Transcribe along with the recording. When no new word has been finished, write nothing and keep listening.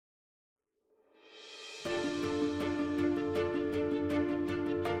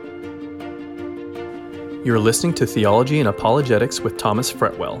You're listening to Theology and Apologetics with Thomas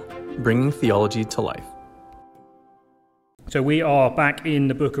Fretwell, bringing theology to life. So we are back in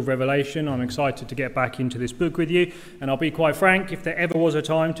the book of Revelation. I'm excited to get back into this book with you. And I'll be quite frank, if there ever was a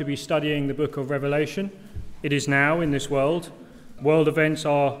time to be studying the book of Revelation, it is now in this world. World events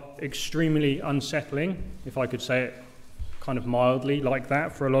are extremely unsettling, if I could say it kind of mildly like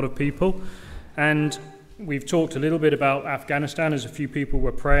that for a lot of people. And we've talked a little bit about Afghanistan as a few people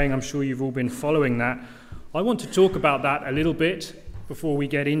were praying. I'm sure you've all been following that. I want to talk about that a little bit before we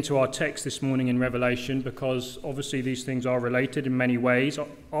get into our text this morning in Revelation, because obviously these things are related in many ways.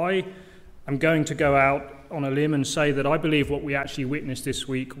 I am going to go out on a limb and say that I believe what we actually witnessed this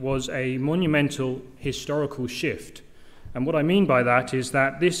week was a monumental historical shift. And what I mean by that is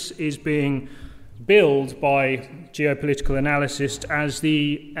that this is being billed by geopolitical analysts as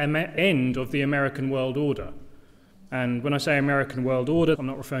the end of the American world order. And when I say American world order, I'm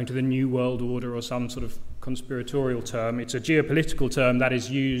not referring to the New World Order or some sort of conspiratorial term. It's a geopolitical term that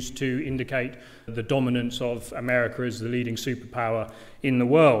is used to indicate the dominance of America as the leading superpower in the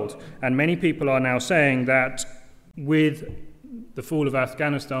world. And many people are now saying that with the fall of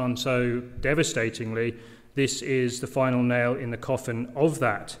Afghanistan so devastatingly, this is the final nail in the coffin of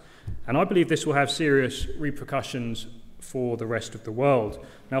that. And I believe this will have serious repercussions for the rest of the world.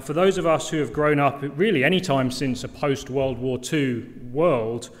 Now, for those of us who have grown up really any time since a post-World War II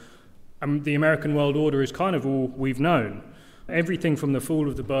world, the American world order is kind of all we've known. Everything from the fall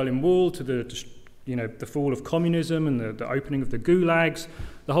of the Berlin Wall to the fall of communism and the opening of the gulags,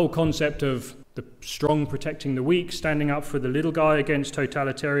 the whole concept of the strong protecting the weak, standing up for the little guy against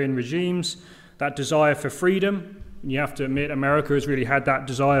totalitarian regimes, that desire for freedom. You have to admit, America has really had that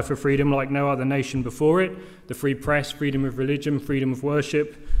desire for freedom like no other nation before it. The free press, freedom of religion, freedom of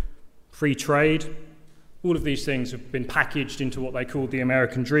worship, free trade. All of these things have been packaged into what they call the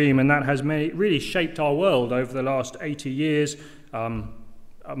American dream, and that has really shaped our world over the last 80 years,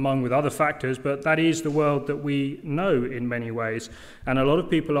 among with other factors, but that is the world that we know in many ways. And a lot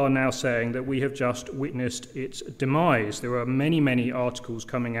of people are now saying that we have just witnessed its demise. There are many, many articles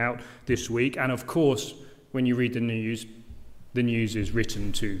coming out this week, and of course, when you read the news is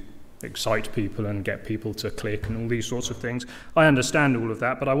written to excite people and get people to click and all these sorts of things. I understand all of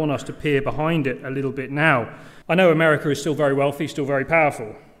that, but I want us to peer behind it a little bit now. I know America is still very wealthy, still very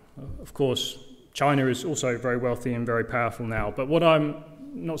powerful. Of course, China is also very wealthy and very powerful now. But what I'm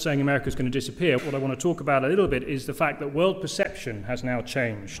not saying America is going to disappear. What I want to talk about a little bit is the fact that world perception has now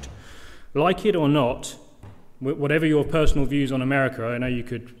changed. Like it or not, whatever your personal views on America, I know you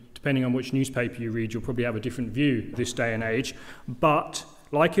could, depending on which newspaper you read, you'll probably have a different view this day and age. But,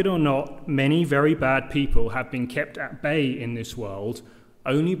 like it or not, many very bad people have been kept at bay in this world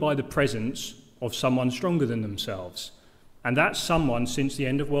only by the presence of someone stronger than themselves. And that someone, since the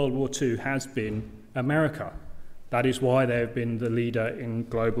end of World War II, has been America. That is why they have been the leader in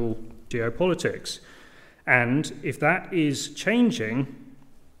global geopolitics. And if that is changing,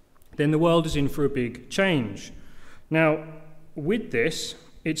 then the world is in for a big change. Now, with this,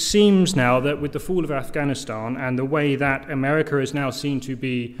 it seems now that with the fall of Afghanistan and the way that America is now seen to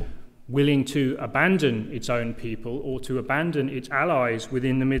be willing to abandon its own people or to abandon its allies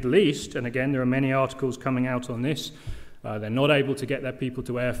within the Middle East, and again, there are many articles coming out on this, they're not able to get their people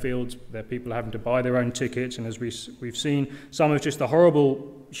to airfields, their people are having to buy their own tickets, and as we've seen, some of just the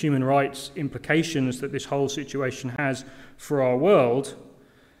horrible human rights implications that this whole situation has for our world.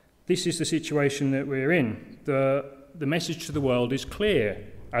 This is the situation that we're in. The message to the world is clear,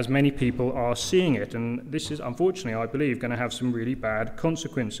 as many people are seeing it, and this is, unfortunately, I believe, going to have some really bad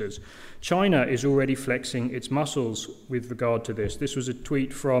consequences. China is already flexing its muscles with regard to this. This was a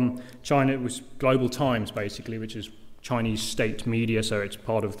tweet from China, it was Global Times, basically, which is Chinese state media, so it's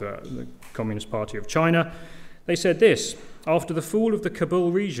part of the Communist Party of China. They said this: after the fall of the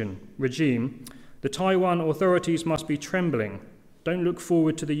Kabul regime, the Taiwan authorities must be trembling. Don't look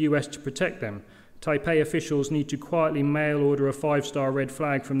forward to the US to protect them. Taipei officials need to quietly mail order a 5-star red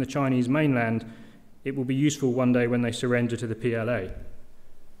flag from the Chinese mainland. It will be useful one day when they surrender to the PLA.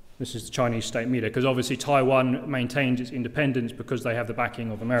 This is the Chinese state media, because obviously Taiwan maintains its independence because they have the backing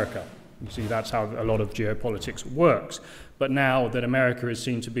of America. You see, that's how a lot of geopolitics works. But now that America is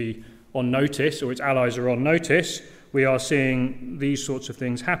seen to be on notice, or its allies are on notice, we are seeing these sorts of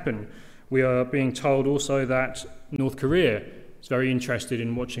things happen. We are being told also that North Korea is very interested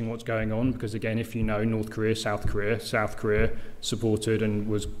in watching what's going on, because again, if you know, North Korea, South Korea supported and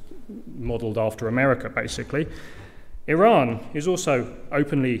was modelled after America, basically. Iran is also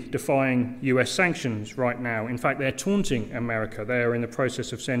openly defying US sanctions right now. In fact, they're taunting America. They are in the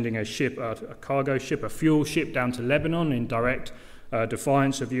process of sending a ship, a cargo ship, a fuel ship down to Lebanon in direct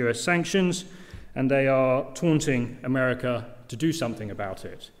defiance of US sanctions. and they are taunting America to do something about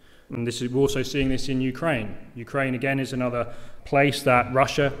it. And we're also seeing this in Ukraine. Ukraine, again, is another place that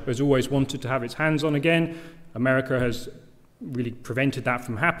Russia has always wanted to have its hands on again. America has really prevented that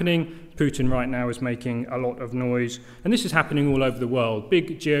from happening. Putin right now is making a lot of noise. And this is happening all over the world.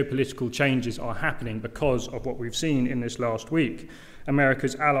 Big geopolitical changes are happening because of what we've seen in this last week.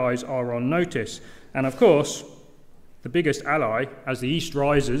 America's allies are on notice. And of course, the biggest ally, as the East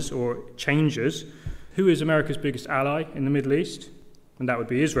rises or changes, who is America's biggest ally in the Middle East? And that would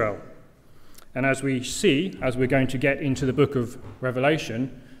be Israel. And as we see, as we're going to get into the book of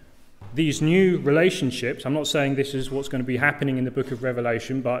Revelation, these new relationships, I'm not saying this is what's going to be happening in the book of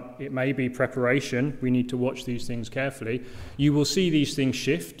Revelation, but it may be preparation. We need to watch these things carefully. You will see these things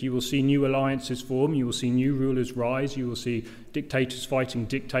shift. You will see new alliances form. You will see new rulers rise. You will see dictators fighting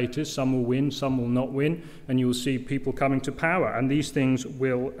dictators. Some will win, some will not win. And you will see people coming to power. And these things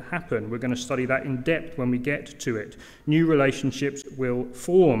will happen. We're going to study that in depth when we get to it. New relationships will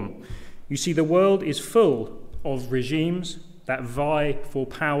form. You see, the world is full of regimes that vie for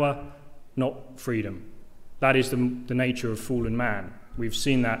power, not freedom. That is the nature of fallen man. We've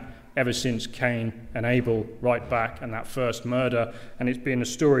seen that ever since Cain and Abel, right back, and that first murder, and it's been a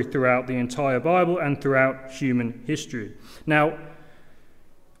story throughout the entire Bible and throughout human history. Now,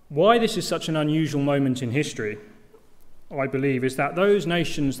 why this is such an unusual moment in history, I believe, is that those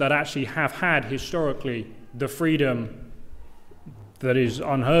nations that actually have had historically the freedom that is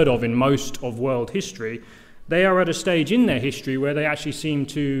unheard of in most of world history, they are at a stage in their history where they actually seem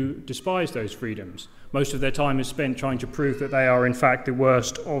to despise those freedoms. Most of their time is spent trying to prove that they are in fact the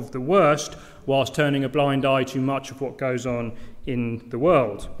worst of the worst, whilst turning a blind eye to much of what goes on in the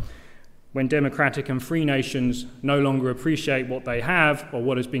world. When democratic and free nations no longer appreciate what they have or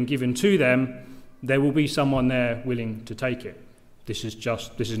what has been given to them, there will be someone there willing to take it. This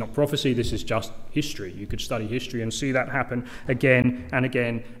is not prophecy, this is just history. You could study history and see that happen again and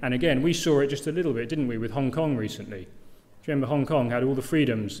again and again. We saw it just a little bit, didn't we, with Hong Kong recently? Do you remember Hong Kong had all the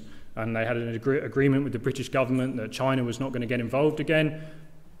freedoms and they had an agreement with the British government that China was not going to get involved again?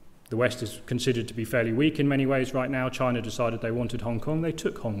 The West is considered to be fairly weak in many ways right now. China decided they wanted Hong Kong, they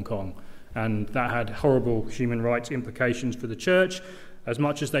took Hong Kong. And that had horrible human rights implications for the church. As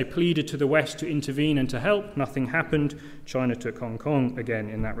much as they pleaded to the West to intervene and to help, nothing happened. China took Hong Kong again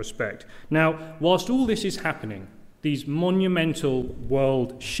in that respect. Now, whilst all this is happening, these monumental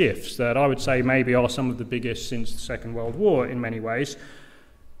world shifts that I would say maybe are some of the biggest since the Second World War in many ways,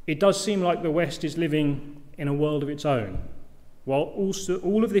 it does seem like the West is living in a world of its own. While also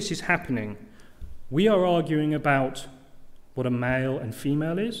all of this is happening, we are arguing about what a male and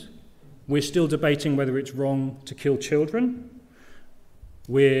female is. We're still debating whether it's wrong to kill children.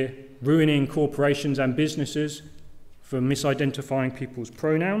 We're ruining corporations and businesses for misidentifying people's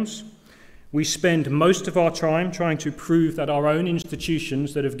pronouns. We spend most of our time trying to prove that our own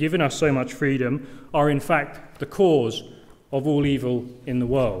institutions that have given us so much freedom are in fact the cause of all evil in the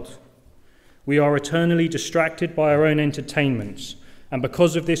world. We are eternally distracted by our own entertainments, and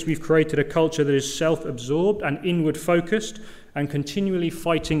because of this we've created a culture that is self-absorbed and inward-focused and continually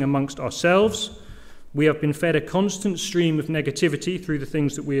fighting amongst ourselves. We have been fed a constant stream of negativity through the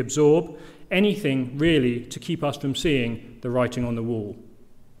things that we absorb, anything really to keep us from seeing the writing on the wall.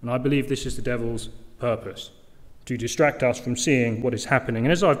 And I believe this is the devil's purpose, to distract us from seeing what is happening.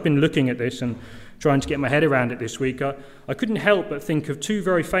 And as I've been looking at this and trying to get my head around it this week, I couldn't help but think of two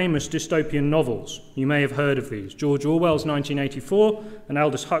very famous dystopian novels. You may have heard of these, George Orwell's 1984 and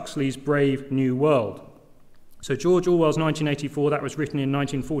Aldous Huxley's Brave New World. So George Orwell's 1984, that was written in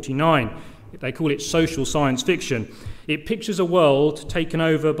 1949. They call it social science fiction. It pictures a world taken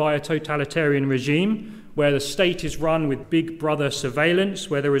over by a totalitarian regime where the state is run with big brother surveillance,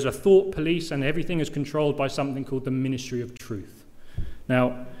 where there is a thought police and everything is controlled by something called the Ministry of Truth.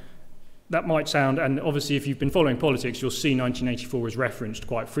 Now, that might sound, and obviously if you've been following politics, you'll see 1984 is referenced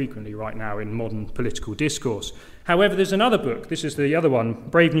quite frequently right now in modern political discourse. However, there's another book, this is the other one,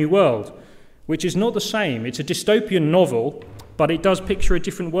 Brave New World, which is not the same. It's a dystopian novel, but it does picture a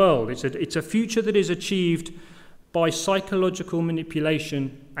different world. It's a future that is achieved by psychological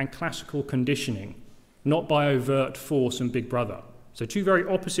manipulation and classical conditioning, not by overt force and Big Brother. So two very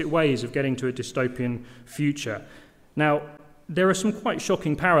opposite ways of getting to a dystopian future. Now, there are some quite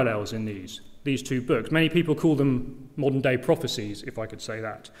shocking parallels in these two books. Many people call them modern-day prophecies, if I could say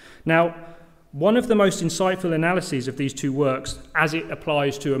that. Now, one of the most insightful analyses of these two works, as it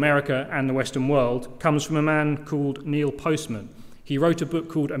applies to America and the Western world, comes from a man called Neil Postman. He wrote a book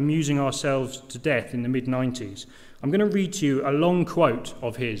called Amusing Ourselves to Death in the mid-90s. I'm going to read to you a long quote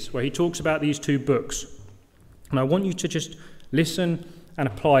of his where he talks about these two books. And I want you to just listen and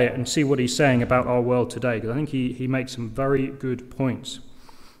apply it and see what he's saying about our world today, because I think he makes some very good points.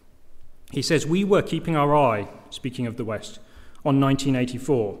 He says, we were keeping our eye, speaking of the West, on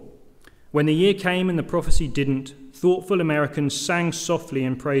 1984. When the year came and the prophecy didn't, thoughtful Americans sang softly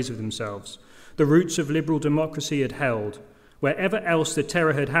in praise of themselves. The roots of liberal democracy had held. Wherever else the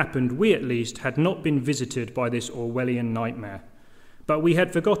terror had happened, we at least had not been visited by this Orwellian nightmare. But we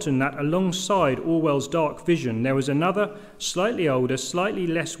had forgotten that alongside Orwell's dark vision, there was another, slightly older, slightly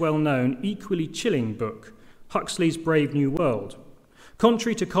less well-known, equally chilling book, Huxley's Brave New World.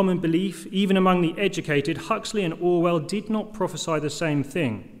 Contrary to common belief, even among the educated, Huxley and Orwell did not prophesy the same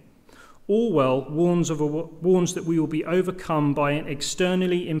thing. Orwell warns that we will be overcome by an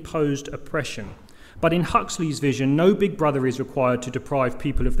externally imposed oppression. But in Huxley's vision, no big brother is required to deprive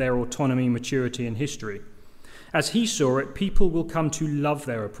people of their autonomy, maturity, and history. As he saw it, people will come to love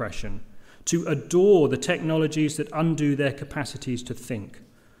their oppression, to adore the technologies that undo their capacities to think.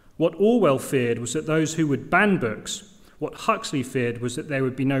 What Orwell feared was that those who would ban books, what Huxley feared was that there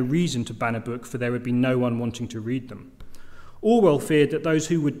would be no reason to ban a book, for there would be no one wanting to read them. Orwell feared that those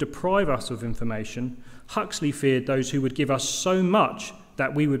who would deprive us of information, Huxley feared those who would give us so much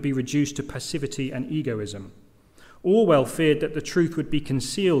that we would be reduced to passivity and egoism. Orwell feared that the truth would be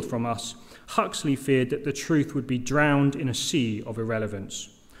concealed from us. Huxley feared that the truth would be drowned in a sea of irrelevance.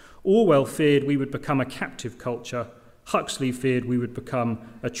 Orwell feared we would become a captive culture. Huxley feared we would become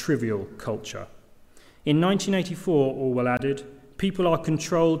a trivial culture. In 1984, Orwell added, people are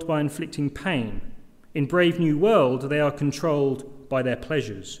controlled by inflicting pain. In Brave New World, they are controlled by their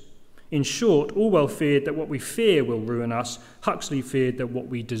pleasures. In short, Orwell feared that what we fear will ruin us. Huxley feared that what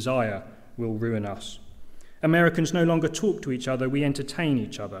we desire will ruin us. Americans no longer talk to each other, we entertain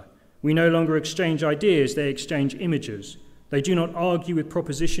each other. We no longer exchange ideas, they exchange images. They do not argue with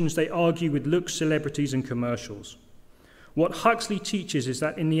propositions, they argue with looks, celebrities, and commercials. What Huxley teaches is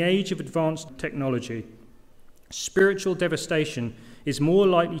that in the age of advanced technology, spiritual devastation is more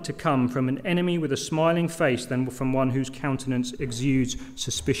likely to come from an enemy with a smiling face than from one whose countenance exudes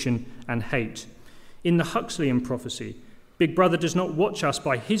suspicion and hate. In the Huxleyan prophecy, Big Brother does not watch us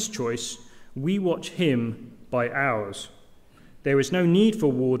by his choice, we watch him by ours. There is no need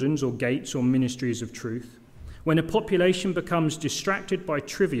for wardens or gates or ministries of truth. When a population becomes distracted by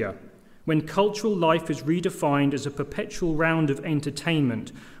trivia, when cultural life is redefined as a perpetual round of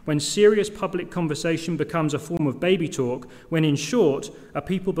entertainment, when serious public conversation becomes a form of baby talk, when, in short, a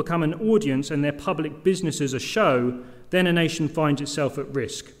people become an audience and their public businesses a show, then a nation finds itself at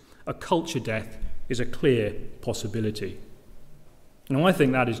risk. A culture death is a clear possibility. Now, I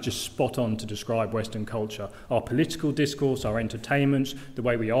think that is just spot on to describe Western culture. Our political discourse, our entertainments, the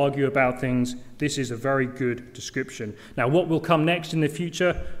way we argue about things, this is a very good description. Now, what will come next in the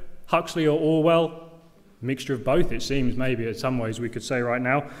future? Huxley or Orwell? Mixture of both, it seems, maybe in some ways we could say right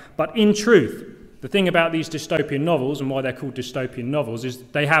now. But in truth, the thing about these dystopian novels and why they're called dystopian novels is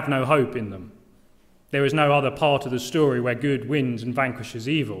they have no hope in them. There is no other part of the story where good wins and vanquishes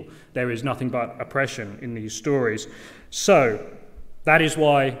evil. There is nothing but oppression in these stories. So, that is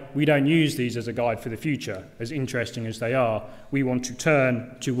why we don't use these as a guide for the future, as interesting as they are. We want to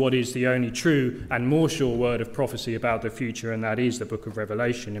turn to what is the only true and more sure word of prophecy about the future, and that is the book of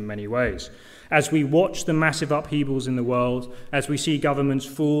Revelation in many ways. As we watch the massive upheavals in the world, as we see governments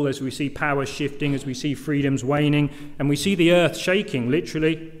fall, as we see power shifting, as we see freedoms waning, and we see the earth shaking,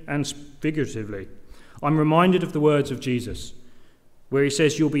 literally and figuratively, I'm reminded of the words of Jesus, where he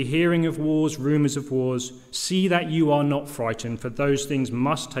says, you'll be hearing of wars, rumours of wars. See that you are not frightened, for those things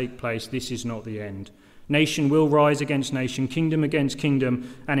must take place. This is not the end. Nation will rise against nation, kingdom against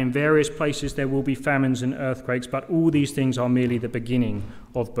kingdom, and in various places there will be famines and earthquakes, but all these things are merely the beginning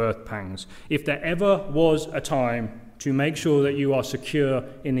of birth pangs. If there ever was a time to make sure that you are secure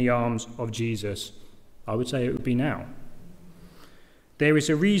in the arms of Jesus, I would say it would be now. There is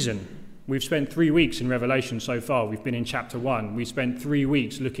a reason. We've spent 3 weeks in Revelation so far. We've been in chapter 1. We spent 3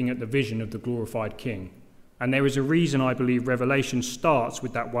 weeks looking at the vision of the glorified King. And there is a reason I believe Revelation starts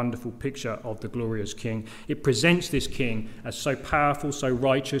with that wonderful picture of the glorious King. It presents this King as so powerful, so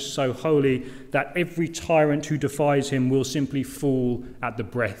righteous, so holy, that every tyrant who defies him will simply fall at the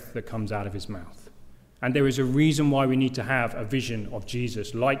breath that comes out of his mouth. And there is a reason why we need to have a vision of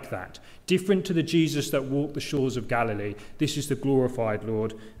Jesus like that. Different to the Jesus that walked the shores of Galilee. This is the glorified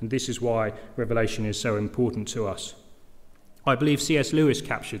Lord, and this is why Revelation is so important to us. I believe C.S. Lewis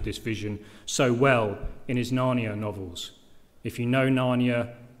captured this vision so well in his Narnia novels. If you know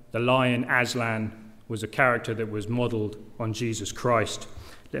Narnia, the lion Aslan was a character that was modelled on Jesus Christ.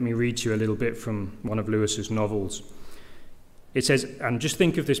 Let me read to you a little bit from one of Lewis's novels. It says, and just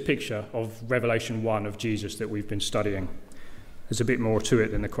think of this picture of Revelation 1 of Jesus that we've been studying. There's a bit more to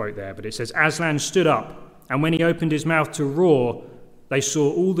it than the quote there, but it says, Aslan stood up, and when he opened his mouth to roar, they saw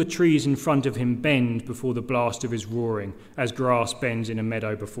all the trees in front of him bend before the blast of his roaring, as grass bends in a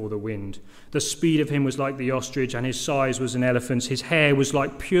meadow before the wind. The speed of him was like the ostrich, and his size was an elephant's. His hair was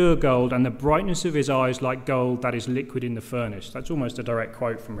like pure gold, and the brightness of his eyes like gold that is liquid in the furnace. That's almost a direct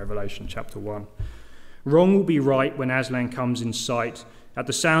quote from Revelation chapter 1. Wrong will be right when Aslan comes in sight. At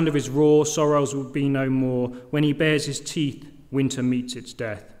the sound of his roar, sorrows will be no more. When he bares his teeth, winter meets its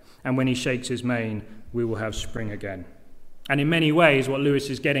death. And when he shakes his mane, we will have spring again. And in many ways, what Lewis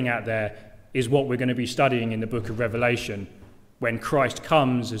is getting at there is what we're going to be studying in the book of Revelation. When Christ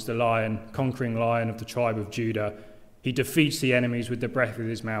comes as the lion, conquering lion of the tribe of Judah, he defeats the enemies with the breath of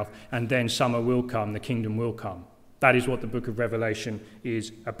his mouth, and then summer will come, the kingdom will come. That is what the book of Revelation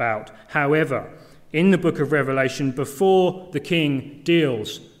is about. However, in the book of Revelation, before the king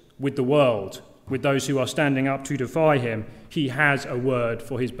deals with the world, with those who are standing up to defy him, he has a word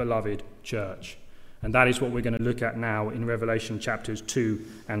for his beloved church. And that is what we're going to look at now in Revelation chapters 2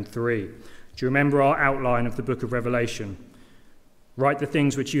 and 3. Do you remember our outline of the book of Revelation? Write the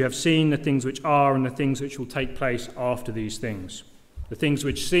things which you have seen, the things which are, and the things which will take place after these things. The things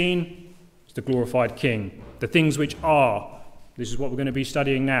which seen is the glorified King. The things which are, this is what we're going to be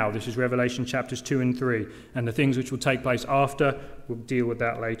studying now. This is Revelation chapters 2 and 3. And the things which will take place after, we'll deal with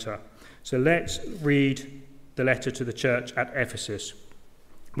that later. So let's read the letter to the church at Ephesus.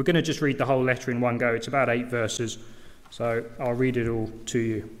 We're going to just read the whole letter in one go. It's about 8 verses, so I'll read it all to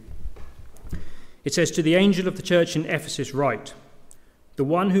you. It says, "To the angel of the church in Ephesus write, the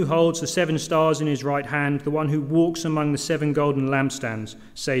one who holds the 7 stars in his right hand, the one who walks among the 7 golden lampstands,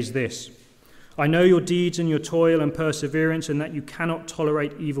 says this, I know your deeds and your toil and perseverance, and that you cannot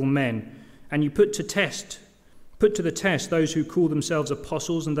tolerate evil men, and you put to the test those who call themselves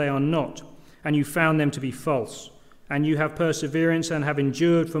apostles, and they are not, and you found them to be false. And you have perseverance and have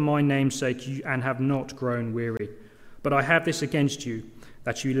endured for my name's sake and have not grown weary. But I have this against you,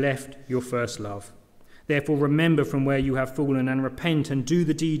 that you left your first love. Therefore remember from where you have fallen and repent and do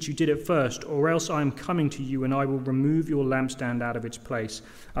the deeds you did at first, or else I am coming to you and I will remove your lampstand out of its place,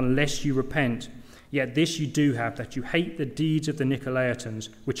 unless you repent. Yet this you do have, that you hate the deeds of the Nicolaitans,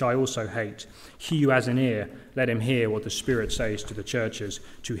 which I also hate. He who has an ear, let him hear what the Spirit says to the churches.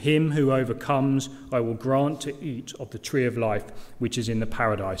 To him who overcomes, I will grant to eat of the tree of life, which is in the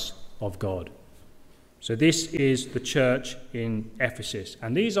paradise of God." So this is the church in Ephesus.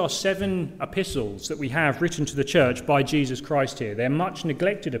 And these are 7 epistles that we have written to the church by Jesus Christ here. They're much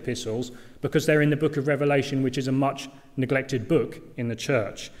neglected epistles because they're in the book of Revelation, which is a much neglected book in the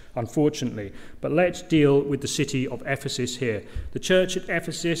church, unfortunately. But let's deal with the city of Ephesus here. The church at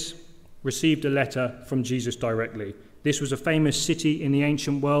Ephesus received a letter from Jesus directly. This was a famous city in the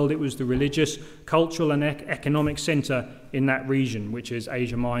ancient world. It was the religious, cultural and economic centre in that region, which is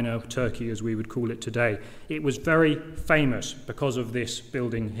Asia Minor, Turkey as we would call it today. It was very famous because of this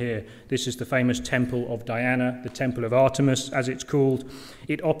building here. This is the famous Temple of Diana, the Temple of Artemis as it's called.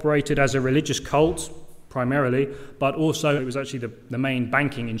 It operated as a religious cult primarily, but also it was actually the main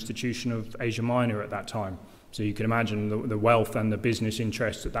banking institution of Asia Minor at that time. So you can imagine the wealth and the business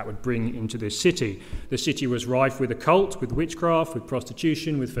interests that would bring into this city. The city was rife with occult, with witchcraft, with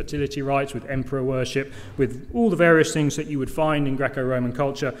prostitution, with fertility rites, with emperor worship, with all the various things that you would find in Greco-Roman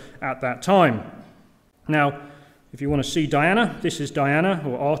culture at that time. Now, if you want to see Diana, this is Diana,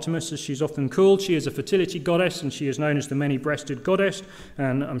 or Artemis as she's often called. She is a fertility goddess, and she is known as the many-breasted goddess.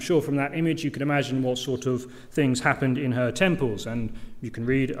 And I'm sure from that image you can imagine what sort of things happened in her temples. And you can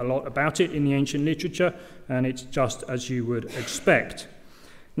read a lot about it in the ancient literature, and it's just as you would expect.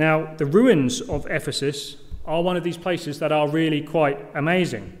 Now, the ruins of Ephesus are one of these places that are really quite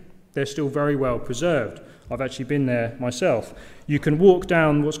amazing. They're still very well preserved. I've actually been there myself. You can walk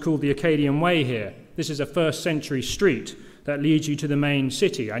down what's called the Arcadian Way here. This is a 1st century street that leads you to the main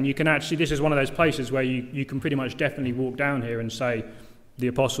city. And you can actually, this is one of those places where you can pretty much definitely walk down here and say the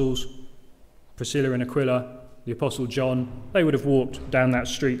apostles, Priscilla and Aquila, the apostle John, they would have walked down that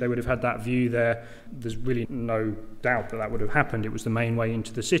street. They would have had that view there. There's really no doubt that would have happened. It was the main way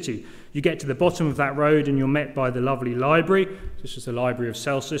into the city. You get to the bottom of that road and you're met by the lovely library. This is the Library of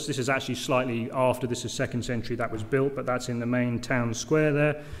Celsus. This is actually slightly after this is 2nd century that was built, but that's in the main town square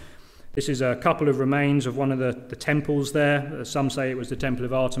there. This is a couple of remains of one of the temples there. Some say it was the Temple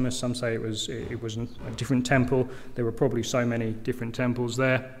of Artemis. Some say it was a different temple. There were probably so many different temples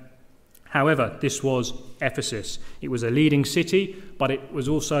there. However, this was Ephesus. It was a leading city, but it was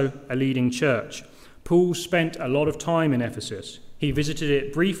also a leading church. Paul spent a lot of time in Ephesus. He visited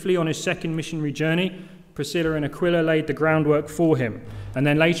it briefly on his 2nd missionary journey. Priscilla and Aquila laid the groundwork for him. And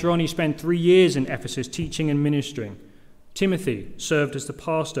then later on, he spent 3 years in Ephesus teaching and ministering. Timothy served as the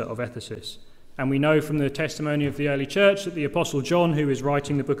pastor of Ephesus. And we know from the testimony of the early church that the Apostle John, who is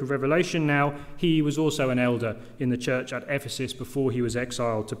writing the book of Revelation now, he was also an elder in the church at Ephesus before he was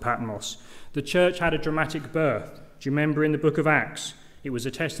exiled to Patmos. The church had a dramatic birth. Do you remember in the book of Acts? It was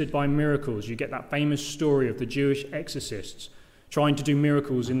attested by miracles. You get that famous story of the Jewish exorcists trying to do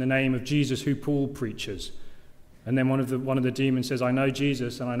miracles in the name of Jesus, who Paul preaches. And then one of the demons says, I know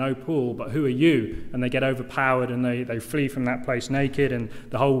Jesus and I know Paul, but who are you? And they get overpowered and they flee from that place naked, and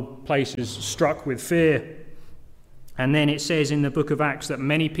the whole place is struck with fear. And then it says in the book of Acts that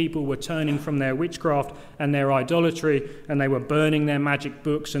many people were turning from their witchcraft and their idolatry, and they were burning their magic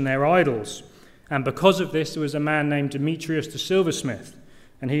books and their idols. And because of this, there was a man named Demetrius the silversmith,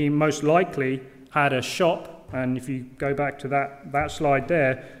 and he most likely had a shop. And if you go back to that slide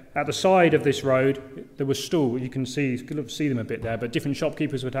there, at the side of this road, there was stools. You can see them a bit there, but different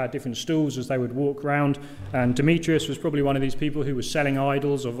shopkeepers would have different stools as they would walk round. And Demetrius was probably one of these people who was selling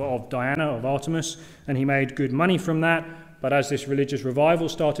idols of Diana, of Artemis, and he made good money from that. But as this religious revival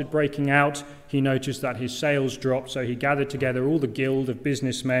started breaking out, he noticed that his sales dropped, so he gathered together all the guild of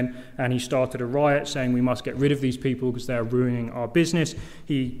businessmen and he started a riot saying we must get rid of these people because they are ruining our business.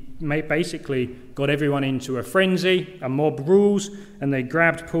 He basically got everyone into a frenzy, a mob rules, and they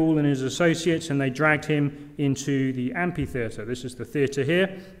grabbed Paul and his associates and they dragged him into the amphitheatre. This is the theatre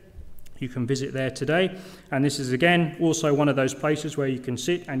here. You can visit there today. And this is again also one of those places where you can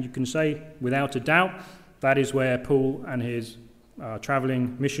sit and you can say without a doubt, that is where Paul and his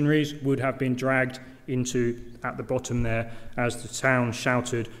travelling missionaries would have been dragged into at the bottom there as the town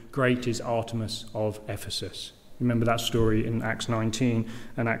shouted, "Great is Artemis of Ephesus." Remember that story in Acts 19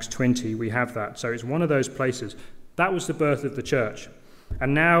 and Acts 20. We have that. So it's one of those places. That was the birth of the church.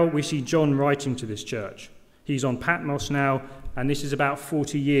 And now we see John writing to this church. He's on Patmos now, and this is about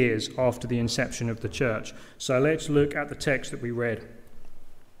 40 years after the inception of the church. So let's look at the text that we read.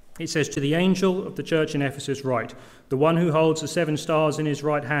 It says, "To the angel of the church in Ephesus write, the one who holds the 7 stars in his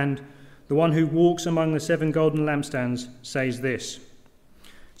right hand, the one who walks among the 7 golden lampstands, says this."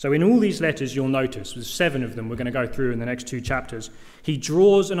 So in all these letters, you'll notice, there's 7 of them we're going to go through in the next 2 chapters, he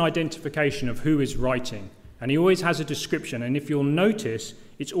draws an identification of who is writing. And he always has a description. And if you'll notice,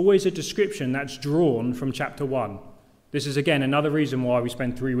 it's always a description that's drawn from chapter 1. This is, again, another reason why we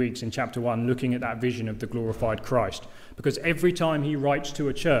spend 3 weeks in chapter 1 looking at that vision of the glorified Christ. Because every time he writes to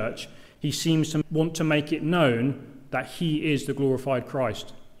a church, he seems to want to make it known that he is the glorified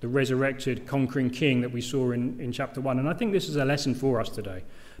Christ, the resurrected, conquering king that we saw in chapter 1. And I think this is a lesson for us today.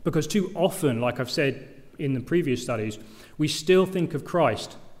 Because too often, like I've said in the previous studies, we still think of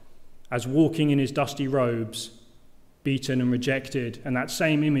Christ as walking in his dusty robes, beaten and rejected, and that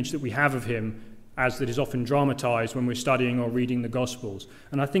same image that we have of him as that is often dramatized when we're studying or reading the Gospels.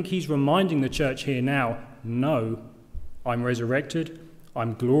 And I think he's reminding the church here now, no, I'm resurrected,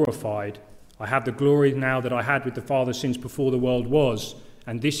 I'm glorified, I have the glory now that I had with the Father since before the world was,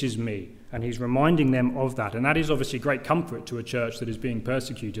 and this is me. And he's reminding them of that. And that is obviously great comfort to a church that is being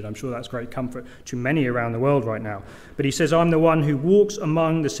persecuted. I'm sure that's great comfort to many around the world right now. But he says, I'm the one who walks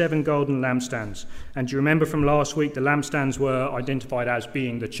among the 7 golden lampstands. And do you remember from last week, the lampstands were identified as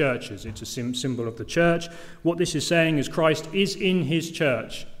being the churches. It's a symbol of the church. What this is saying is Christ is in his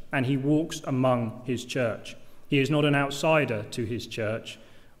church and he walks among his church. He is not an outsider to his church,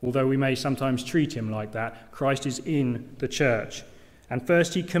 although we may sometimes treat him like that. Christ is in the church. And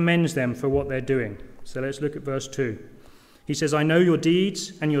first he commends them for what they're doing. So let's look at verse 2. He says, I know your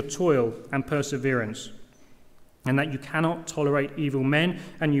deeds and your toil and perseverance, and that you cannot tolerate evil men,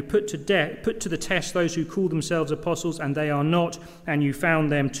 and you put to the test those who call themselves apostles, and they are not, and you found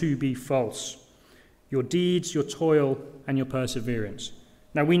them to be false. Your deeds, your toil, and your perseverance.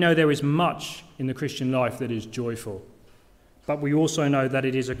 Now we know there is much in the Christian life that is joyful, but we also know that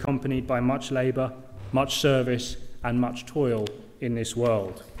it is accompanied by much labour, much service, and much toil in this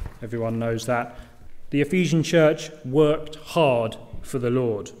world. Everyone knows that. The Ephesian church worked hard for the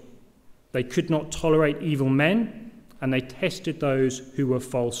Lord. They could not tolerate evil men, and they tested those who were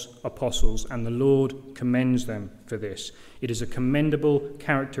false apostles, and the Lord commends them for this. It is a commendable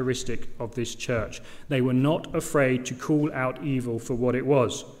characteristic of this church. They were not afraid to call out evil for what it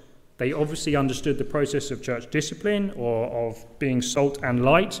was. They obviously understood the process of church discipline or of being salt and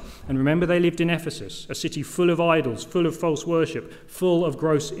light. And remember, they lived in Ephesus, a city full of idols, full of false worship, full of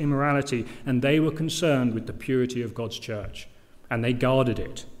gross immorality. And they were concerned with the purity of God's church. And they guarded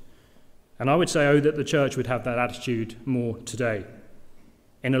it. And I would say, that the church would have that attitude more today.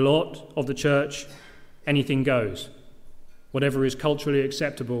 In a lot of the church, anything goes. Whatever is culturally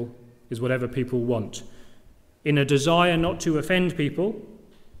acceptable is whatever people want. In a desire not to offend people,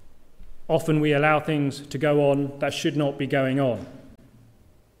 Often we allow things to go on that should not be going on.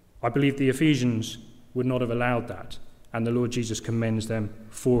 I believe the Ephesians would not have allowed that, and the Lord Jesus commends them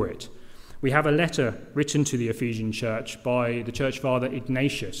for it. We have a letter written to the Ephesian church by the church father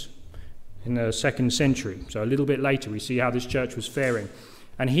Ignatius in the 2nd century. So a little bit later we see how this church was faring.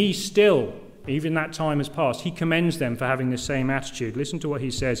 And he still, even that time has passed, he commends them for having the same attitude. Listen to what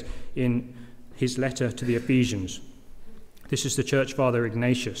he says in his letter to the Ephesians. This is the church father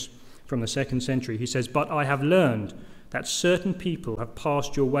Ignatius from the 2nd century. He says, "But I have learned that certain people have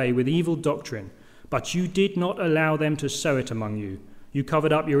passed your way with evil doctrine, but you did not allow them to sow it among you. You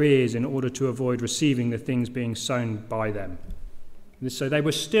covered up your ears in order to avoid receiving the things being sown by them." So they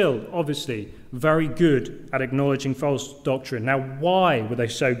were still, obviously, very good at acknowledging false doctrine. Now, why were they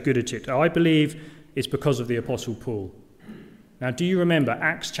so good at it? I believe it's because of the Apostle Paul. Now, do you remember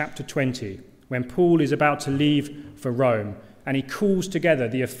Acts chapter 20, when Paul is about to leave for Rome, and he calls together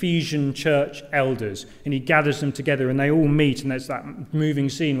the Ephesian church elders, and he gathers them together, and they all meet, and there's that moving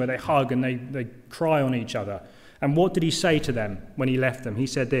scene where they hug and they cry on each other. And what did he say to them when he left them? He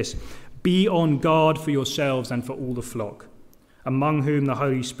said this, "Be on guard for yourselves and for all the flock, among whom the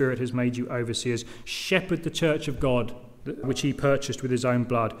Holy Spirit has made you overseers. Shepherd the church of God, which he purchased with his own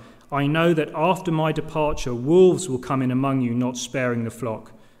blood. I know that after my departure, wolves will come in among you, not sparing the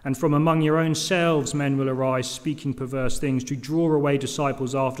flock. And from among your own selves men will arise, speaking perverse things, to draw away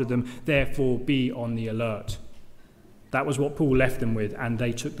disciples after them. Therefore be on the alert." That was what Paul left them with, and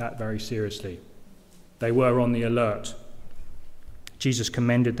they took that very seriously. They were on the alert. Jesus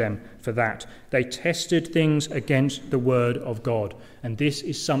commended them for that. They tested things against the word of God, and this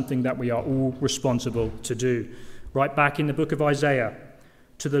is something that we are all responsible to do. Right back in the book of Isaiah,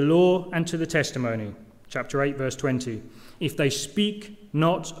 "To the law and to the testimony," chapter 8, verse 20, "If they speak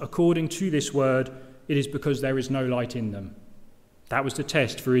not according to this word, it is because there is no light in them." That was the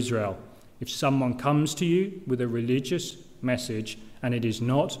test for Israel. If someone comes to you with a religious message and it is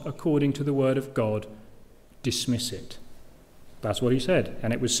not according to the word of God, dismiss it. That's what he said,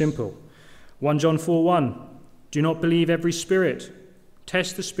 and it was simple. 1 John 4:1, "Do not believe every spirit.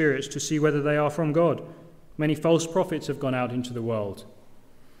 Test the spirits to see whether they are from God. Many false prophets have gone out into the world."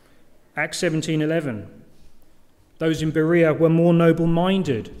 Acts 17:11, "Those in Berea were more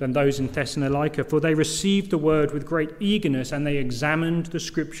noble-minded than those in Thessalonica, for they received the word with great eagerness, and they examined the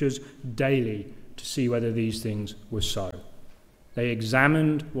scriptures daily to see whether these things were so." They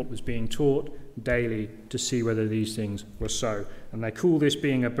examined what was being taught daily to see whether these things were so. And they call this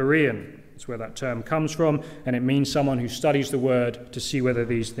being a Berean. That's where that term comes from, and it means someone who studies the word to see whether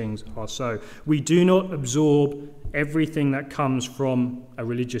these things are so. We do not absorb everything that comes from a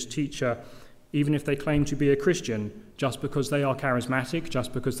religious teacher, even if they claim to be a Christian, just because they are charismatic,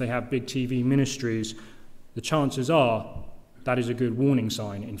 just because they have big TV ministries. The chances are that is a good warning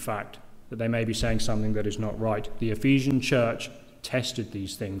sign, in fact, that they may be saying something that is not right. The Ephesian church tested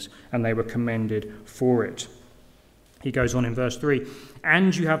these things, and they were commended for it. He goes on in verse 3,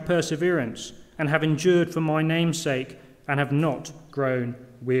 "And you have perseverance, and have endured for my name's sake, and have not grown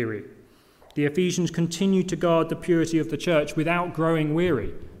weary." The Ephesians continued to guard the purity of the church without growing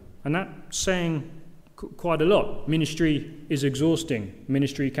weary. And that's saying quite a lot. Ministry is exhausting.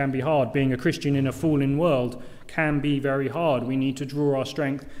 Ministry can be hard. Being a Christian in a fallen world can be very hard. We need to draw our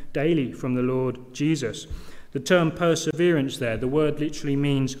strength daily from the Lord Jesus. The term perseverance there, the word literally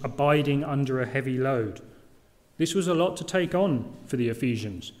means abiding under a heavy load. This was a lot to take on for the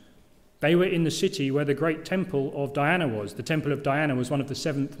Ephesians. They were in the city where the great temple of Diana was. The temple of Diana was one of the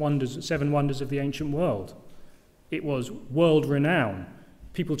seven wonders of the ancient world. It was world renowned.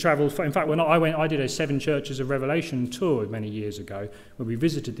 People travelled. In fact, when I went, I did a 7 Churches of Revelation tour many years ago, where we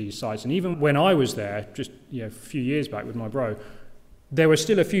visited these sites. And even when I was there, just a few years back with my bro, there were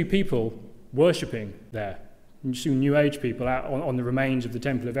still a few people worshipping there. You see New Age people out on the remains of the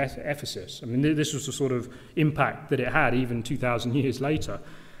Temple of Ephesus. I mean, this was the sort of impact that it had even 2,000 years later.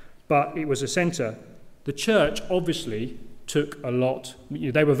 But it was a centre. The church obviously took a lot.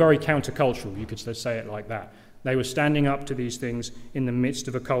 They were very countercultural, you could say it like that. They were standing up to these things in the midst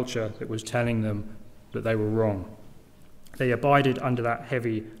of a culture that was telling them that they were wrong. They abided under that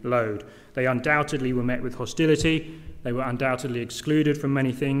heavy load. They undoubtedly were met with hostility. They were undoubtedly excluded from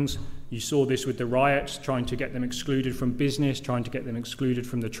many things. You saw this with the riots, trying to get them excluded from business, trying to get them excluded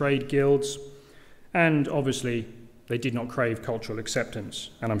from the trade guilds. And obviously, they did not crave cultural acceptance.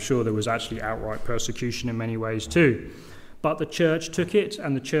 And I'm sure there was actually outright persecution in many ways too. But the church took it,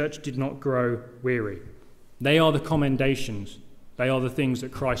 and the church did not grow weary. They are the commendations. They are the things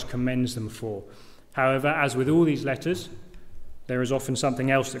that Christ commends them for. However, as with all these letters, there is often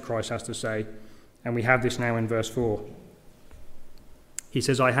something else that Christ has to say, and we have this now in verse 4. He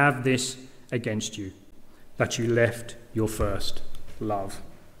says, I have this against you, that you left your first love.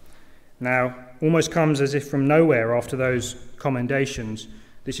 Now, almost comes as if from nowhere after those commendations,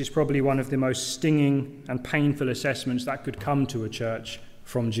 this is probably one of the most stinging and painful assessments that could come to a church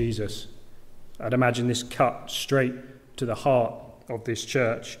from Jesus. I'd imagine this cut straight to the heart of this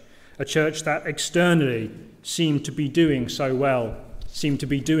church, a church that externally seemed to be doing so well, seemed to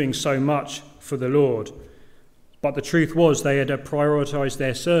be doing so much for the Lord. But the truth was they had prioritized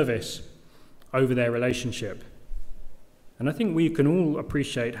their service over their relationship. And I think we can all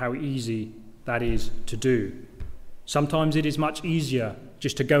appreciate how easy that is to do. Sometimes it is much easier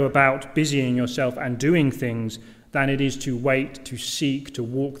just to go about busying yourself and doing things than it is to wait, to seek, to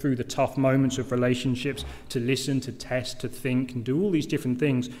walk through the tough moments of relationships, to listen, to test, to think, and do all these different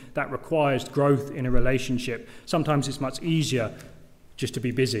things that requires growth in a relationship. Sometimes it's much easier just to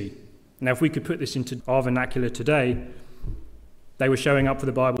be busy. Now, if we could put this into our vernacular today, they were showing up for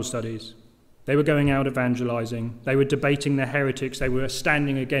the Bible studies. They were going out evangelizing. They were debating the heretics. They were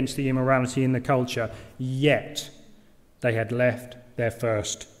standing against the immorality in the culture. Yet, they had left their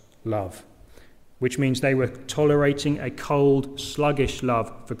first love, which means they were tolerating a cold, sluggish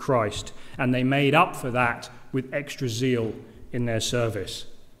love for Christ, and they made up for that with extra zeal in their service.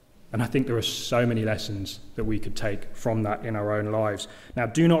 And I think there are so many lessons that we could take from that in our own lives. Now,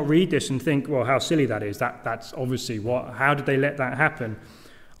 do not read this and think, well, how silly that is. That's obviously how did they let that happen?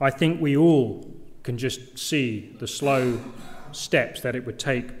 I think we all can just see the slow steps that it would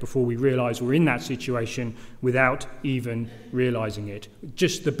take before we realise we're in that situation without even realising it.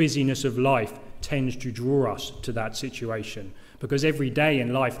 Just the busyness of life tends to draw us to that situation, because every day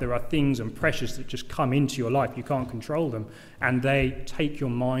in life there are things and pressures that just come into your life. You can't control them, and they take your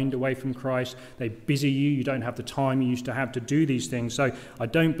mind away from Christ. They busy you. You don't have the time you used to have to do these things. So I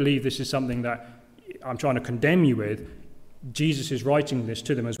don't believe this is something that I'm trying to condemn you with. Jesus is writing this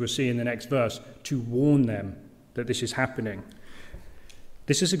to them, as we'll see in the next verse, to warn them that this is happening.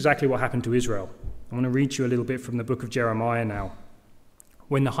 This is exactly what happened to Israel. I want to read you a little bit from the book of Jeremiah now.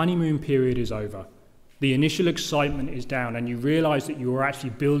 When the honeymoon period is over, the initial excitement is down, and you realize that you are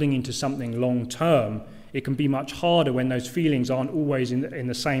actually building into something long term, it can be much harder when those feelings aren't always in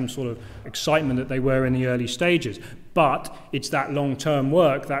the same sort of excitement that they were in the early stages. But it's that long-term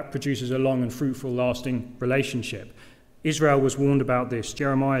work that produces a long and fruitful, lasting relationship. Israel was warned about this.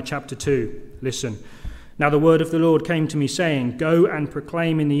 Jeremiah chapter 2, listen. Now the word of the Lord came to me, saying, Go and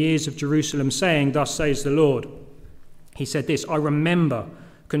proclaim in the ears of Jerusalem, saying, Thus says the Lord. He said this, I remember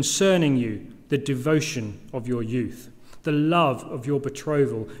concerning you the devotion of your youth, the love of your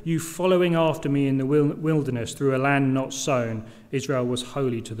betrothal, you following after me in the wilderness through a land not sown. Israel was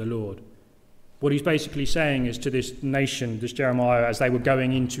holy to the Lord. What he's basically saying is to this nation, this Jeremiah, as they were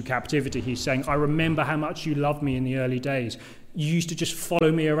going into captivity, he's saying, I remember how much you loved me in the early days. You used to just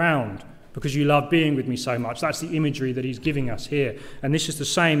follow me around because you loved being with me so much. That's the imagery that he's giving us here. And this is the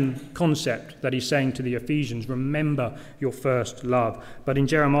same concept that he's saying to the Ephesians. Remember your first love. But in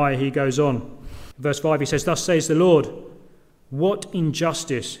Jeremiah, he goes on. Verse 5, he says, Thus says the Lord, what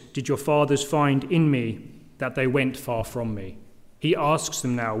injustice did your fathers find in me that they went far from me? He asks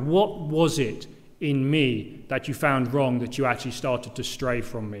them now, what was it in me that you found wrong, that you actually started to stray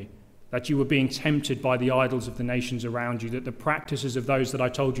from me? That you were being tempted by the idols of the nations around you, that the practices of those that I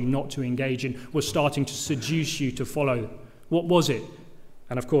told you not to engage in were starting to seduce you to follow. What was it?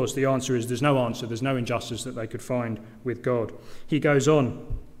 And of course, the answer is there's no answer. There's no injustice that they could find with God. He goes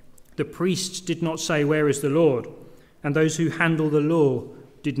on. The priests did not say, Where is the Lord? And those who handle the law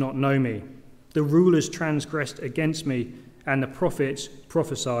did not know me. The rulers transgressed against me, and the prophets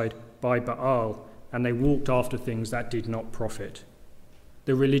prophesied by Baal, and they walked after things that did not profit.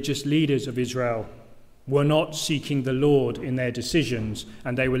 The religious leaders of Israel were not seeking the Lord in their decisions,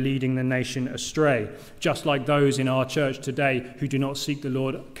 and they were leading the nation astray. Just like those in our church today who do not seek the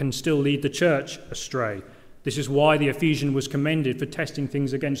Lord can still lead the church astray. This is why the Ephesian was commended for testing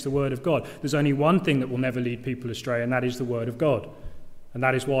things against the word of God. There's only one thing that will never lead people astray, and that is the word of God. And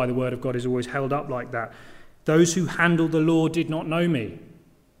that is why the word of God is always held up like that. Those who handle the law did not know me.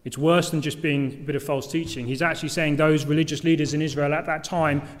 It's worse than just being a bit of false teaching. He's actually saying those religious leaders in Israel at that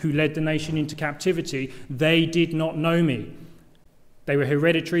time who led the nation into captivity, they did not know me. They were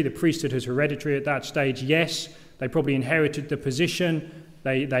hereditary. The priesthood was hereditary at that stage. Yes, they probably inherited the position.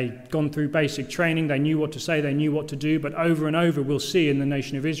 They'd gone through basic training. They knew what to say. They knew what to do. But over and over, we'll see in the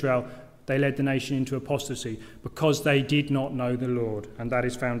nation of Israel, they led the nation into apostasy because they did not know the Lord. And that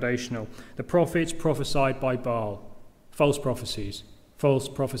is foundational. The prophets prophesied by Baal. False prophecies. False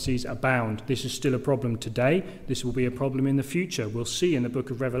prophecies abound. This is still a problem today. This will be a problem in the future. We'll see in the book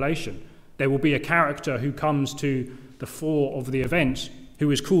of Revelation. There will be a character who comes to the fore of the events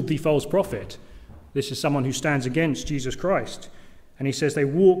who is called the false prophet. This is someone who stands against Jesus Christ. And he says they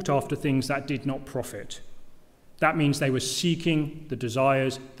walked after things that did not profit. That means they were seeking the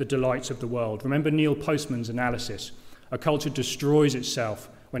desires, the delights of the world. Remember Neil Postman's analysis. A culture destroys itself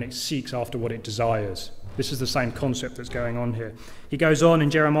when it seeks after what it desires. This is the same concept that's going on here. He goes on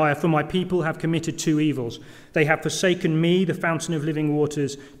in Jeremiah, "For my people have committed two evils. They have forsaken me, the fountain of living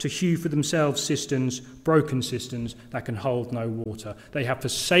waters, to hew for themselves cisterns, broken cisterns that can hold no water." They have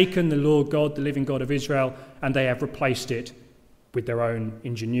forsaken the Lord God, the living God of Israel, and they have replaced it with their own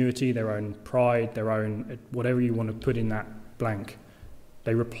ingenuity, their own pride, their own whatever you want to put in that blank.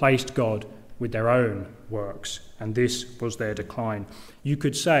 They replaced God with their own works, and this was their decline. You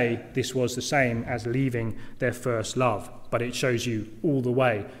could say this was the same as leaving their first love, but it shows you all the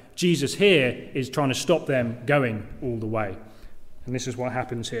way. Jesus here is trying to stop them going all the way. And this is what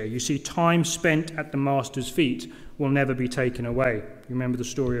happens here. You see, time spent at the Master's feet will never be taken away. You remember the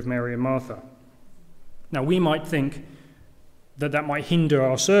story of Mary and Martha. Now, we might think that might hinder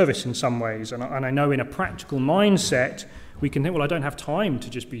our service in some ways, and I know in a practical mindset, we can think, well, I don't have time to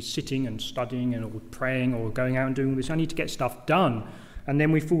just be sitting and studying and or praying or going out and doing all this. I need to get stuff done. And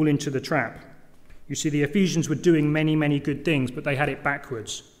then we fall into the trap. You see, the Ephesians were doing many, many good things, but they had it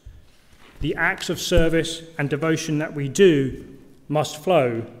backwards. The acts of service and devotion that we do must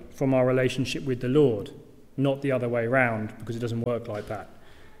flow from our relationship with the Lord, not the other way around, because it doesn't work like that.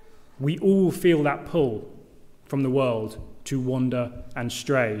 We all feel that pull from the world to wander and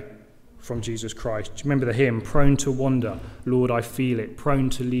stray from Jesus Christ. Do you remember the hymn, "Prone to wander, Lord, I feel it, prone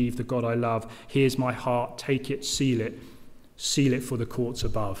to leave the God I love. Here's my heart, take it, seal it for the courts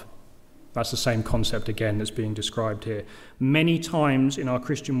above." That's the same concept again that's being described here. Many times in our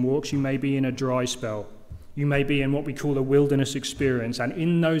Christian walks, you may be in a dry spell. You may be in what we call a wilderness experience. And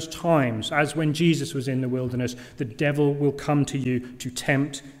in those times, as when Jesus was in the wilderness, the devil will come to you to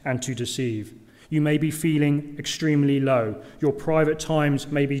tempt and to deceive. You may be feeling extremely low. Your private times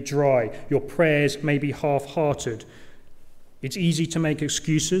may be dry. Your prayers may be half-hearted. It's easy to make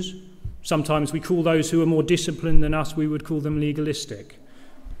excuses. Sometimes we call those who are more disciplined than us, we would call them legalistic.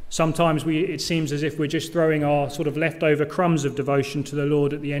 Sometimes it seems as if we're just throwing our sort of leftover crumbs of devotion to the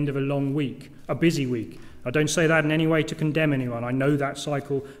Lord at the end of a long week, a busy week. I don't say that in any way to condemn anyone. I know that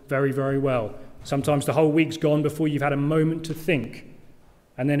cycle very, very well. Sometimes the whole week's gone before you've had a moment to think.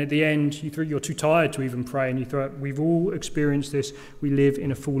 And then at the end, you're too tired to even pray, and you throw it. We've all experienced this. We live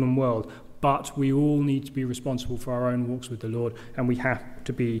in a fallen world, but we all need to be responsible for our own walks with the Lord, and we have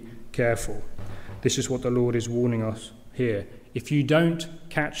to be careful. This is what the Lord is warning us here. If you don't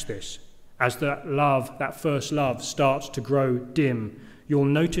catch this, as that love, that first love, starts to grow dim, you'll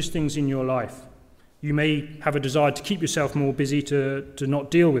notice things in your life. You may have a desire to keep yourself more busy to not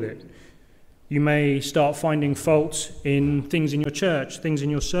deal with it. You may start finding faults in things in your church, things in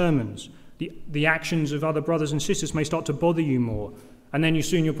your sermons. The actions of other brothers and sisters may start to bother you more. And then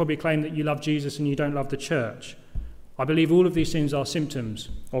you'll probably claim that you love Jesus and you don't love the church. I believe all of these things are symptoms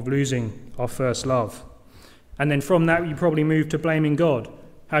of losing our first love. And then from that, you probably move to blaming God.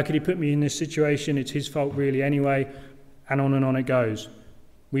 How could he put me in this situation? It's his fault really anyway. And on it goes.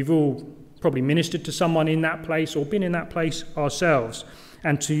 We've all probably ministered to someone in that place or been in that place ourselves.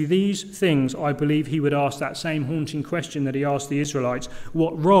 And to these things, I believe he would ask that same haunting question that he asked the Israelites.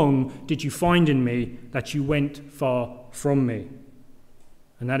 What wrong did you find in me that you went far from me?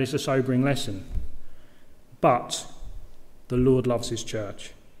 And that is a sobering lesson. But the Lord loves his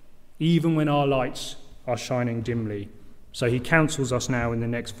church, even when our lights are shining dimly. So he counsels us now in the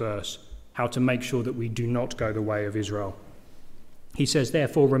next verse how to make sure that we do not go the way of Israel. He says,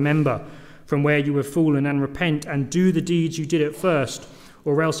 "Therefore remember from where you have fallen and repent and do the deeds you did at first,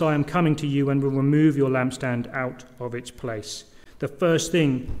 or else I am coming to you and will remove your lampstand out of its place." The first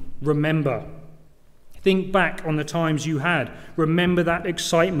thing, remember. Think back on the times you had. Remember that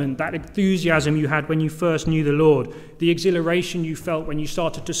excitement, that enthusiasm you had when you first knew the Lord, the exhilaration you felt when you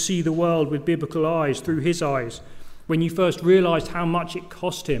started to see the world with biblical eyes, through his eyes, when you first realized how much it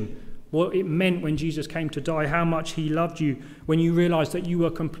cost him, what it meant when Jesus came to die, how much he loved you, when you realized that you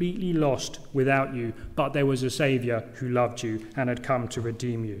were completely lost without you, but there was a Saviour who loved you and had come to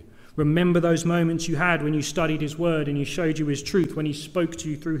redeem you. Remember those moments you had when you studied his word and he showed you his truth, when he spoke to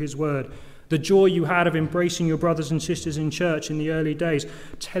you through his word. The joy you had of embracing your brothers and sisters in church in the early days,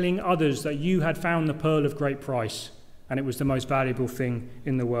 telling others that you had found the pearl of great price and it was the most valuable thing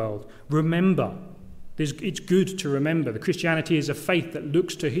in the world. Remember. It's good to remember. The Christianity is a faith that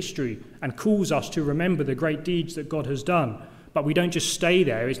looks to history and calls us to remember the great deeds that God has done. But we don't just stay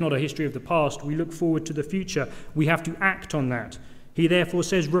there. It's not a history of the past. We look forward to the future. We have to act on that. He therefore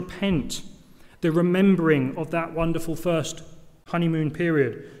says, repent. The remembering of that wonderful first honeymoon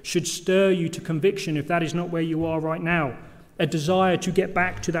period, should stir you to conviction if that is not where you are right now. A desire to get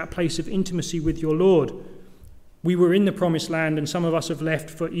back to that place of intimacy with your Lord. We were in the promised land and some of us have left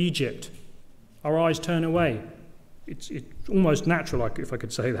for Egypt. Our eyes turn away. It's almost natural, if I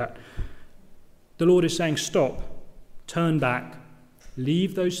could say that. The Lord is saying, stop, turn back,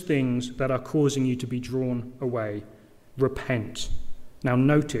 leave those things that are causing you to be drawn away. Repent. Now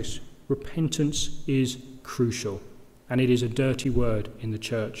notice, repentance is crucial, and it is a dirty word in the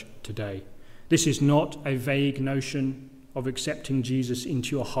church today. This is not a vague notion of accepting Jesus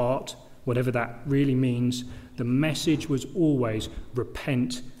into your heart, whatever that really means. The message was always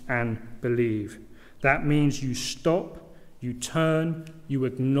repent and believe. That means you stop, you turn, you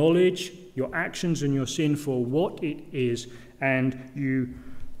acknowledge your actions and your sin for what it is, and you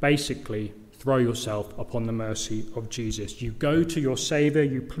basically throw yourself upon the mercy of Jesus. You go to your Saviour,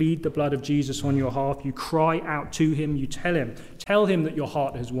 you plead the blood of Jesus on your heart, you cry out to him, you tell him that your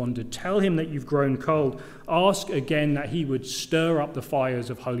heart has wandered, tell him that you've grown cold. Ask again that he would stir up the fires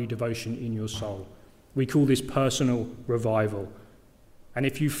of holy devotion in your soul. We call this personal revival. And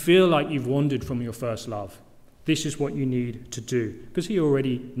if you feel like you've wandered from your first love, this is what you need to do, because he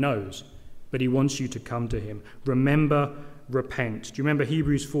already knows, but he wants you to come to him. Remember, repent. Do you remember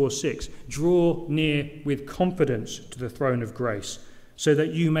Hebrews 4:6? Draw near with confidence to the throne of grace, so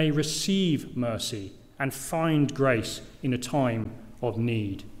that you may receive mercy and find grace in a time of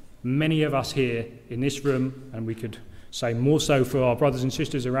need. Many of us here in this room, and we could say more so for our brothers and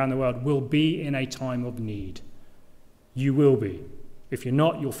sisters around the world, will be in a time of need. You will be. If you're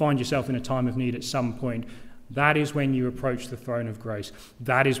not, you'll find yourself in a time of need at some point. That is when you approach the throne of grace.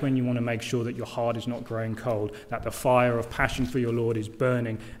 That is when you want to make sure that your heart is not growing cold, that the fire of passion for your Lord is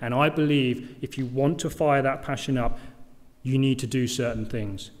burning. And I believe if you want to fire that passion up, you need to do certain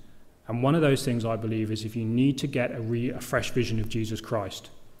things. And one of those things, I believe, is if you need to get a fresh vision of Jesus Christ.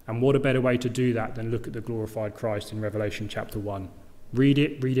 And what a better way to do that than look at the glorified Christ in Revelation chapter 1. Read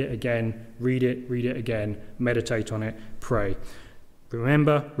it again, read it again, meditate on it, pray.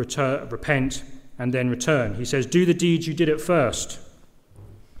 Remember, repent, and then return. He says, do the deeds you did at first.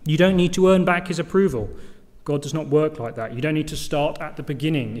 You don't need to earn back his approval. God does not work like that. You don't need to start at the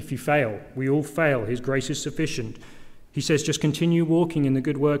beginning if you fail. We all fail. His grace is sufficient. He says, just continue walking in the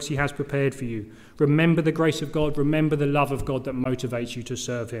good works he has prepared for you. Remember the grace of God. Remember the love of God that motivates you to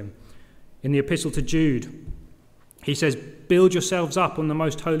serve him. In the epistle to Jude, he says, build yourselves up on the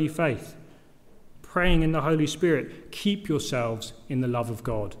most holy faith. Praying in the Holy Spirit, keep yourselves in the love of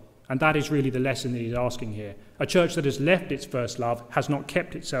God. And that is really the lesson that he's asking here. A church that has left its first love has not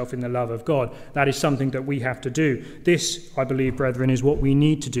kept itself in the love of God. That is something that we have to do. This, I believe, brethren, is what we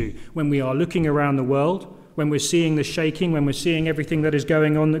need to do. When we are looking around the world, when we're seeing the shaking, when we're seeing everything that is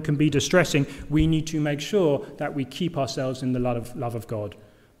going on that can be distressing, we need to make sure that we keep ourselves in the love of God.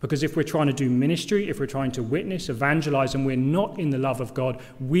 Because if we're trying to do ministry, if we're trying to witness, evangelize, and we're not in the love of God,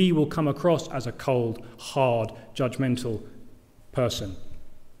 we will come across as a cold, hard, judgmental person.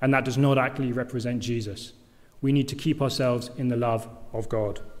 And that does not actually represent Jesus. We need to keep ourselves in the love of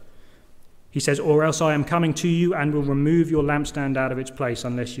God. He says, or else I am coming to you and will remove your lampstand out of its place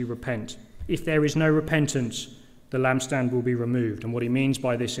unless you repent. If there is no repentance, the lampstand will be removed. And what he means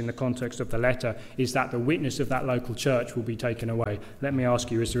by this in the context of the letter is that the witness of that local church will be taken away. Let me ask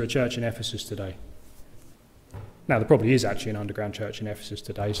you, is there a church in Ephesus today? Now, there probably is actually an underground church in Ephesus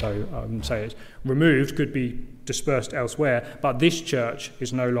today, so I wouldn't say it's removed, could be dispersed elsewhere, but this church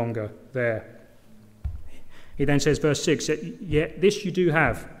is no longer there. He then says, verse 6, yet this you do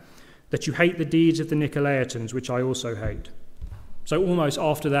have, that you hate the deeds of the Nicolaitans, which I also hate. So almost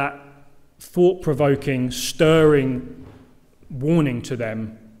after that thought-provoking, stirring warning to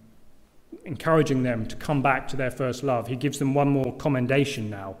them, encouraging them to come back to their first love, he gives them one more commendation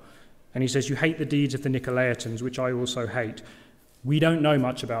now. And he says, you hate the deeds of the Nicolaitans, which I also hate. We don't know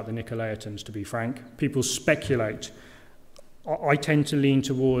much about the Nicolaitans, to be frank. People speculate. I tend to lean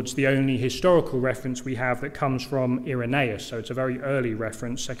towards the only historical reference we have that comes from Irenaeus, so it's a very early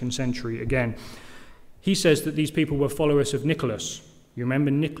reference, 2nd century again. He says that these people were followers of Nicholas. You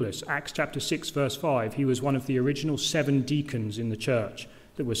remember Nicholas, Acts chapter 6, verse 5. He was one of the original 7 deacons in the church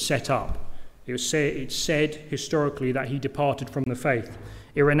that was set up. It's said historically that he departed from the faith.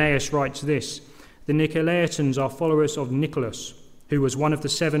 Irenaeus writes this, the Nicolaitans are followers of Nicholas, who was one of the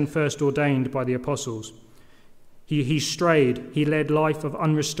 7 first ordained by the apostles. He strayed, he led life of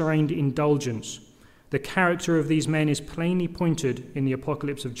unrestrained indulgence. The character of these men is plainly pointed in the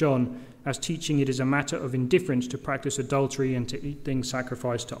Apocalypse of John as teaching it is a matter of indifference to practice adultery and to eat things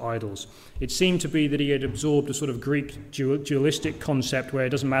sacrificed to idols. It seemed to be that he had absorbed a sort of Greek dualistic concept where it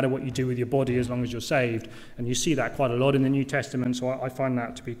doesn't matter what you do with your body as long as you're saved. And you see that quite a lot in the New Testament, so I find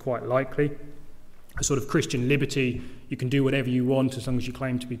that to be quite likely. A sort of Christian liberty, you can do whatever you want as long as you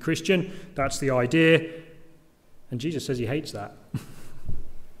claim to be Christian. That's the idea. And Jesus says he hates that.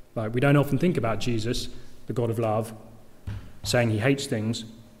 Like, we don't often think about Jesus, the God of love, saying he hates things,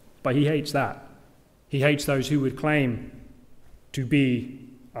 but he hates that. He hates those who would claim to be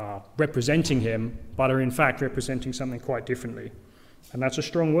representing him, but are in fact representing something quite differently. And that's a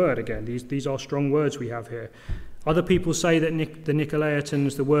strong word again. These are strong words we have here. Other people say that the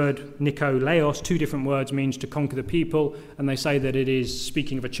Nicolaitans, the word Nikolaos, two different words, means to conquer the people, and they say that it is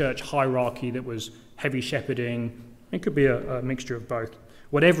speaking of a church hierarchy that was heavy shepherding. It could be a mixture of both.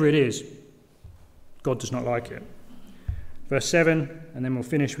 Whatever it is, God does not like it. Verse 7, and then we'll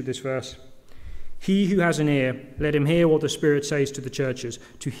finish with this verse. He who has an ear, let him hear what the Spirit says to the churches.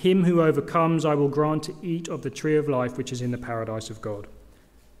 To him who overcomes, I will grant to eat of the tree of life which is in the paradise of God.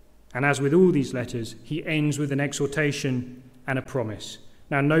 And as with all these letters, he ends with an exhortation and a promise.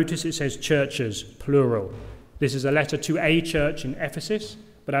 Now notice it says churches, plural. This is a letter to a church in Ephesus,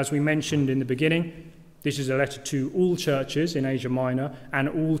 but as we mentioned in the beginning, this is a letter to all churches in Asia Minor and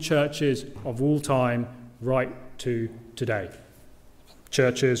all churches of all time right to today.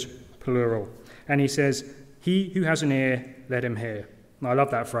 Churches, plural. And he says, he who has an ear, let him hear. And I love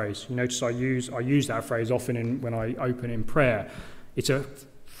that phrase. You notice I use that phrase often when I open in prayer. It's a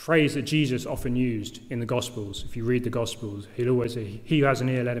phrase that Jesus often used in the Gospels. If you read the Gospels, he'll always say, he who has an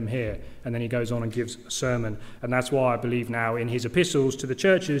ear, let him hear. And then he goes on and gives a sermon. And that's why I believe now in his epistles to the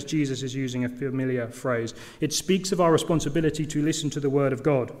churches, Jesus is using a familiar phrase. It speaks of our responsibility to listen to the word of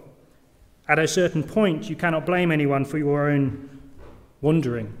God. At a certain point, you cannot blame anyone for your own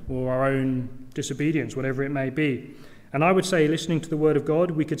wandering or our own disobedience, whatever it may be. And I would say, listening to the word of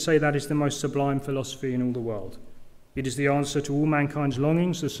God, we could say that is the most sublime philosophy in all the world. It is the answer to all mankind's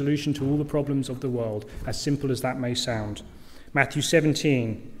longings, the solution to all the problems of the world, as simple as that may sound. Matthew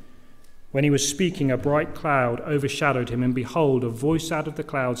 17, when he was speaking, a bright cloud overshadowed him, and behold, a voice out of the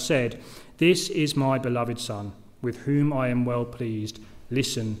cloud said, "This is my beloved Son, with whom I am well pleased.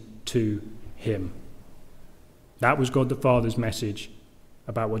 Listen to him." That was God the Father's message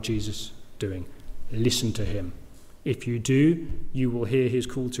about what Jesus is doing. Listen to him. If you do, you will hear his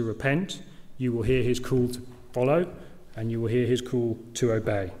call to repent, you will hear his call to follow, and you will hear his call to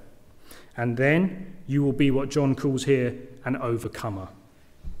obey. And then you will be what John calls here an overcomer.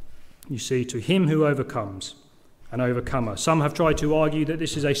 You see, to him who overcomes, an overcomer. Some have tried to argue that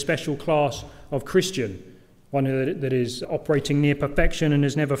this is a special class of Christian, one that is operating near perfection and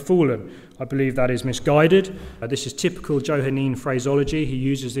has never fallen. I believe that is misguided. This is typical Johannine phraseology. He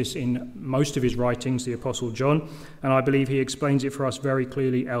uses this in most of his writings, the Apostle John, and I believe he explains it for us very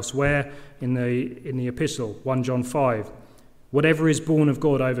clearly elsewhere in the epistle, 1 John 5. Whatever is born of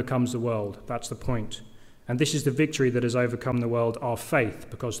God overcomes the world. That's the point. And this is the victory that has overcome the world, our faith,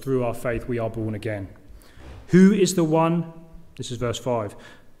 because through our faith we are born again. Who is the one? This is verse 5.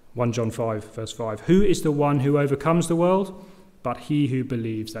 1 John 5, verse 5. Who is the one who overcomes the world? But he who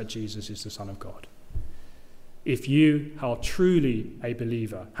believes that Jesus is the Son of God. If you are truly a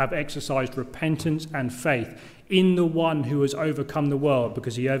believer, have exercised repentance and faith in the one who has overcome the world,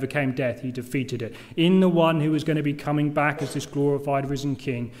 because he overcame death, he defeated it, in the one who is going to be coming back as this glorified risen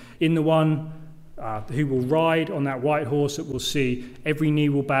King, in the one who will ride on that white horse that we'll see, every knee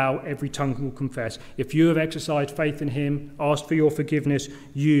will bow, every tongue will confess. If you have exercised faith in him, asked for your forgiveness,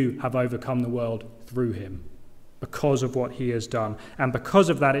 you have overcome the world through him because of what he has done. And because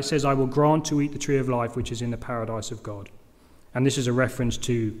of that, it says, I will grant to eat the tree of life, which is in the paradise of God. And this is a reference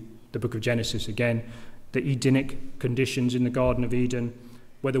to the book of Genesis again, the Edenic conditions in the Garden of Eden,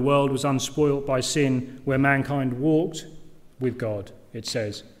 where the world was unspoilt by sin, where mankind walked with God, it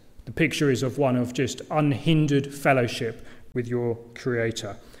says. The picture is of one of just unhindered fellowship with your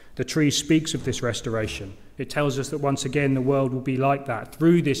Creator. The tree speaks of this restoration. It tells us that once again the world will be like that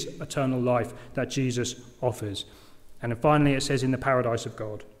through this eternal life that Jesus offers. And then finally it says in the paradise of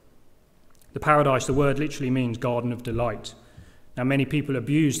God. The paradise, the word literally means garden of delight. Now many people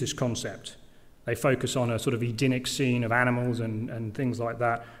abuse this concept. They focus on a sort of Edenic scene of animals and things like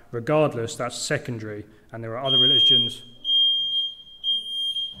that. Regardless, that's secondary, and there are other religions.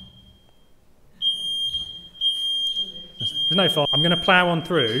 There's no fault. I'm going to plough on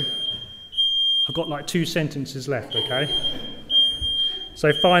through. I've got like 2 sentences left, okay?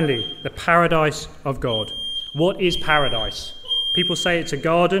 So finally, the paradise of God. What is paradise? People say it's a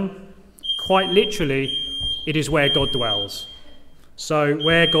garden. quite literally, it is where God dwells. So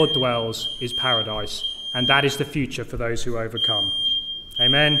where God dwells is paradise, and that is the future for those who overcome.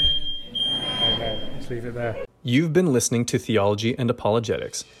 Amen? Amen. Let's leave it there. You've been listening to Theology and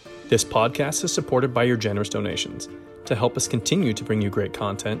Apologetics. This podcast is supported by your generous donations. To help us continue to bring you great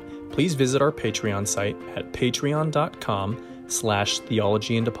content, please visit our Patreon site at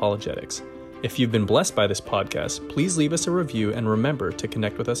patreon.com/theologyandapologetics. If you've been blessed by this podcast, please leave us a review and remember to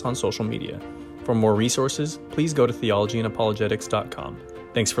connect with us on social media. For more resources, please go to theologyandapologetics.com.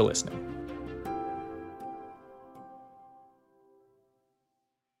 Thanks for listening.